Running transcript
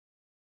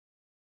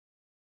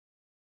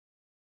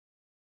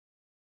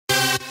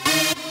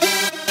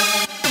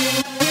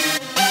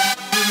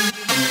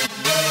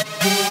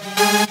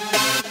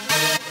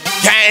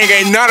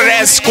ain't none of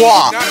that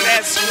squad.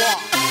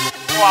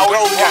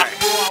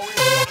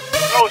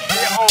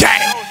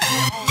 Gang.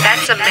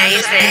 That's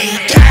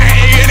amazing.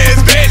 Gang in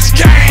this bitch,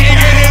 gang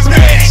in this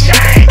bitch.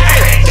 Gang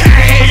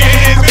in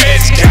this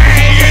bitch,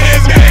 gang in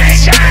this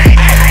bitch.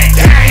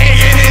 Gang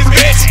in this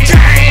bitch,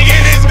 gang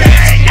in this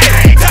bitch.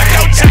 Tuck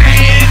your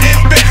chain in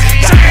this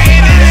bitch,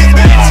 chain in this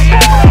bitch.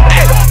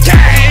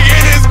 Gang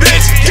in this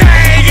bitch,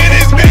 gang in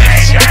this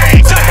bitch.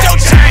 Tuck your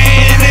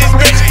chain in this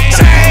bitch,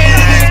 chain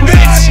in this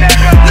bitch.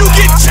 You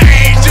get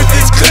changed with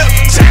this clip,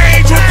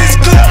 change with this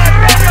clip.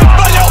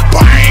 But your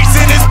brains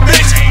in this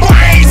bitch,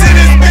 brains in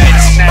this bitch.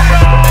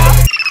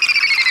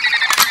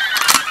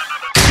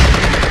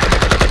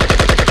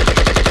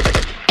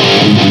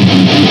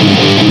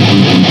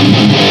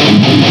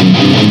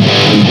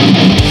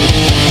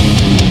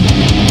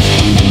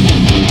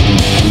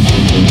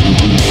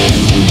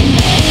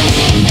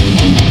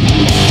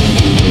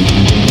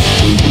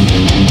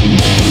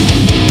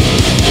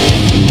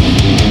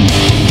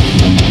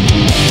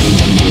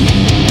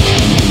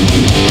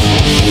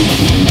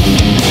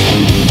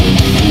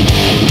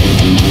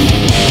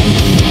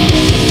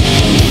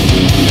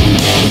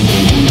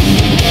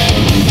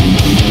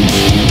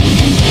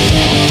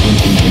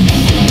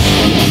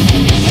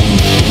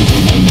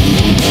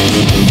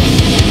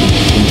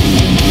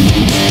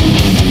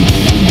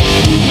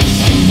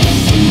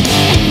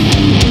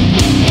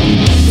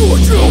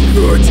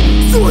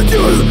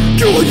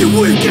 Kill you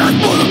weak ass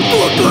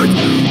motherfuckers!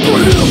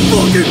 Put in a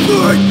fucking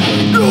thing!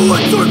 No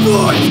one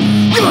survives!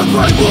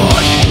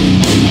 Everyone!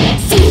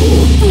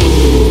 Suffers!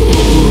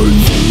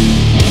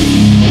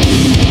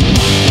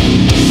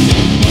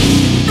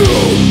 No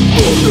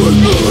fucking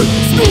man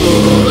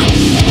stand!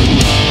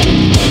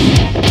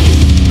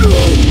 No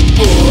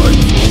one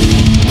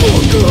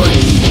fucking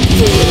stand!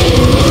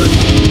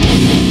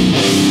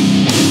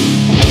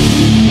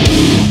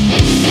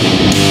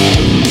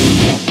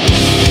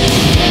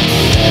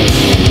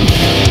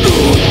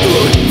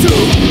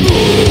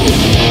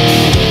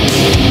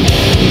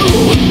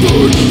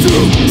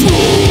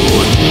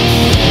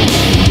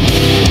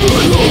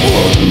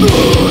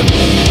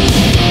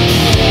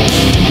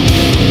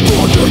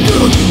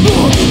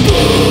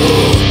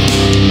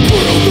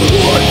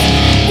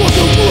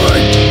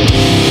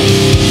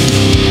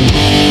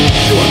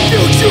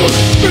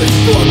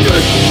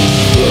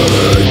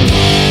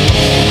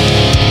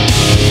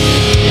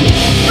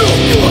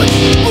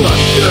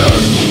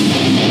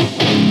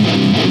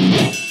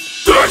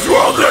 This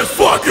world is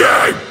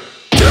fucking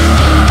dead.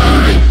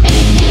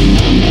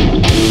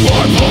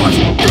 One lost,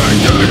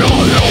 drinking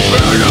all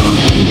humanity.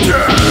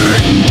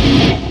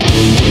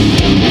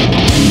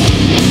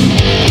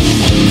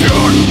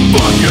 You're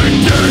fucking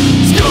dead,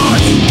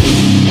 Scott.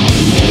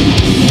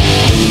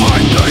 I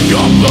think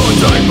I'm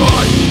losing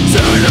my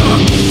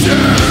sanity.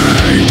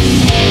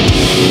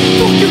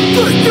 Fucking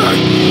thinking,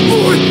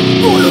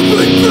 what a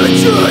big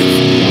bitches.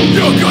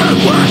 You're gonna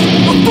last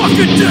a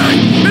fucking day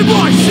in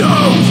my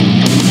shoes.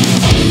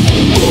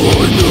 Oh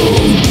no,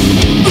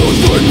 those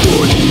are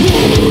good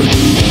words.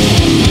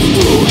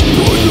 Those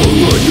are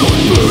fucking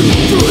good.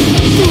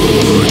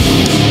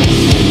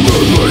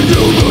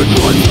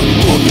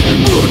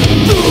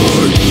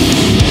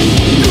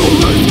 You're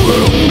as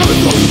well as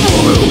a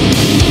smile.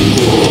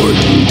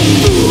 Fuck.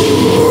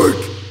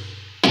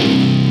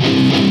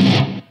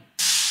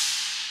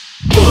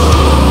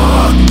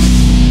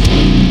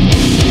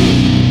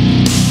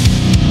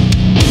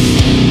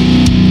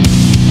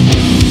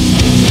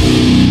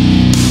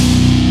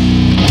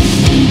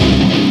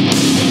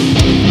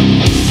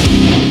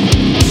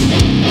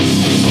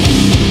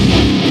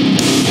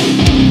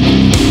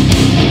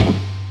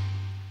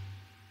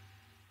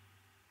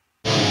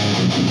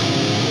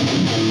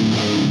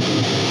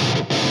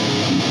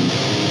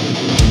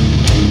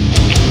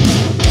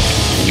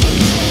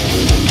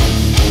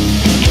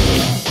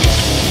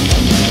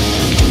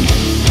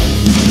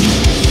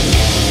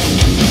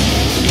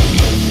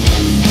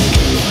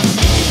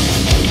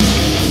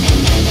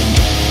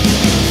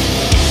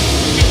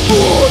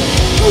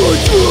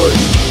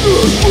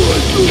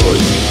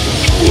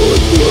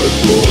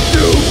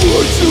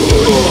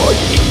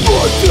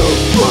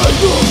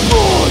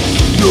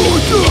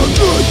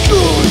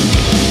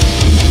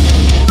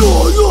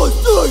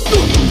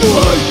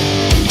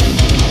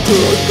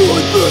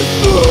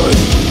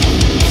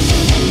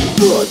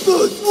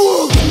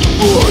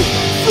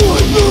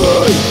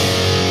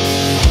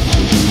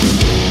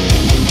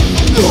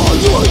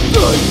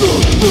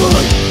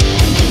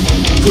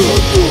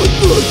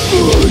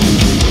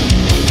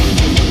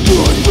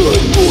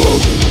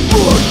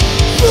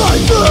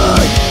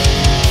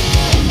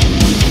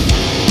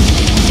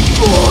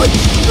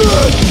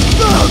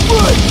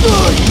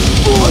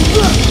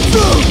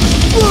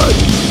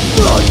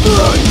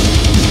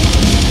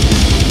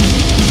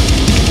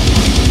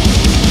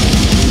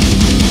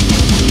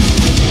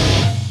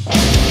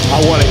 I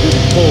want to hear the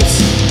pulse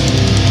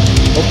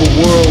of the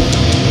world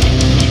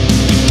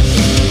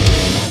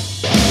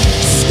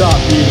stop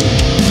beating.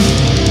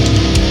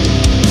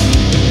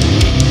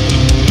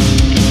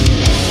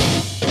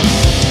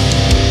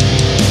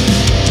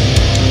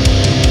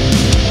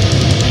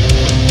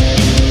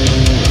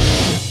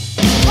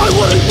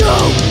 wanna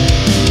know.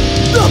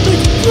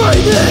 Nothing's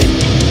breathing.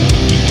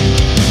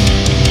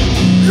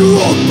 You're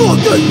all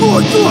fucking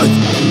worthless.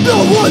 No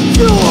one's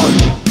yours.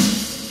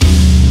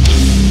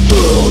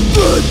 All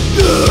this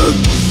is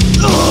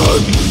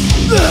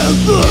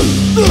never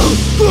the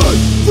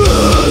first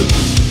thing.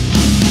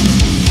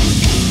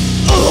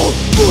 All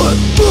but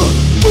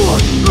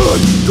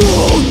is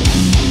gone.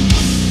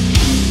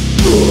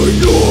 For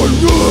your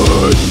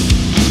words.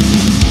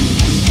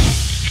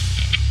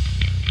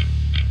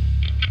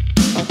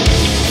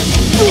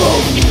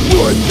 From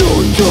when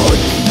you're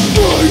done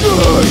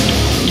fighting,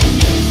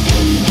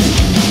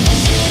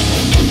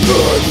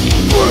 then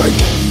break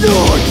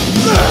your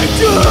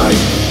magic.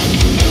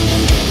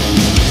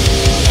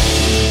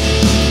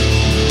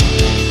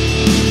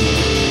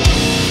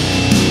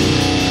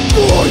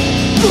 Fight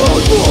for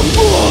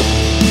love.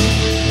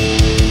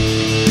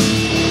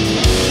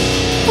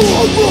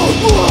 For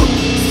love,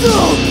 so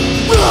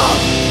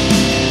rough.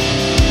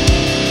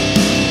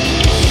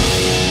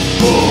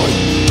 I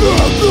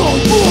am the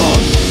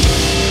one.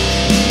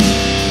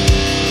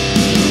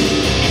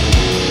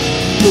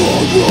 For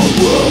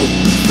love,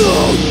 so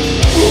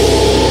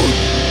wrong.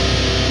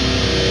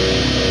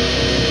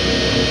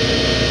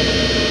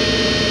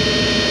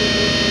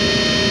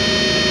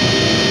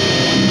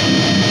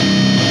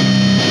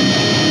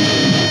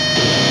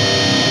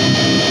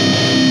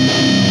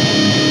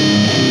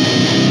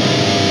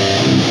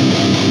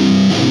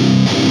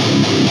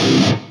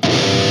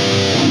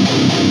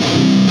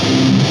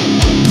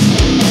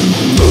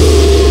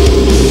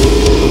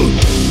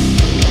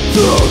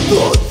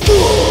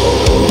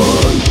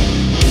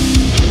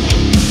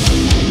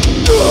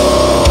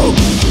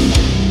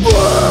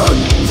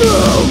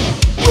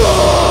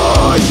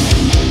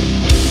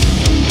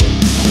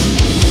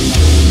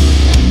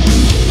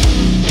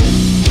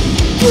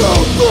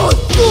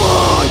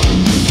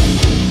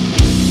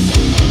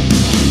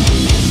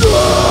 No!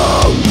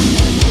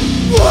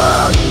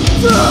 Where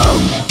to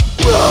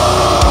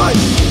run?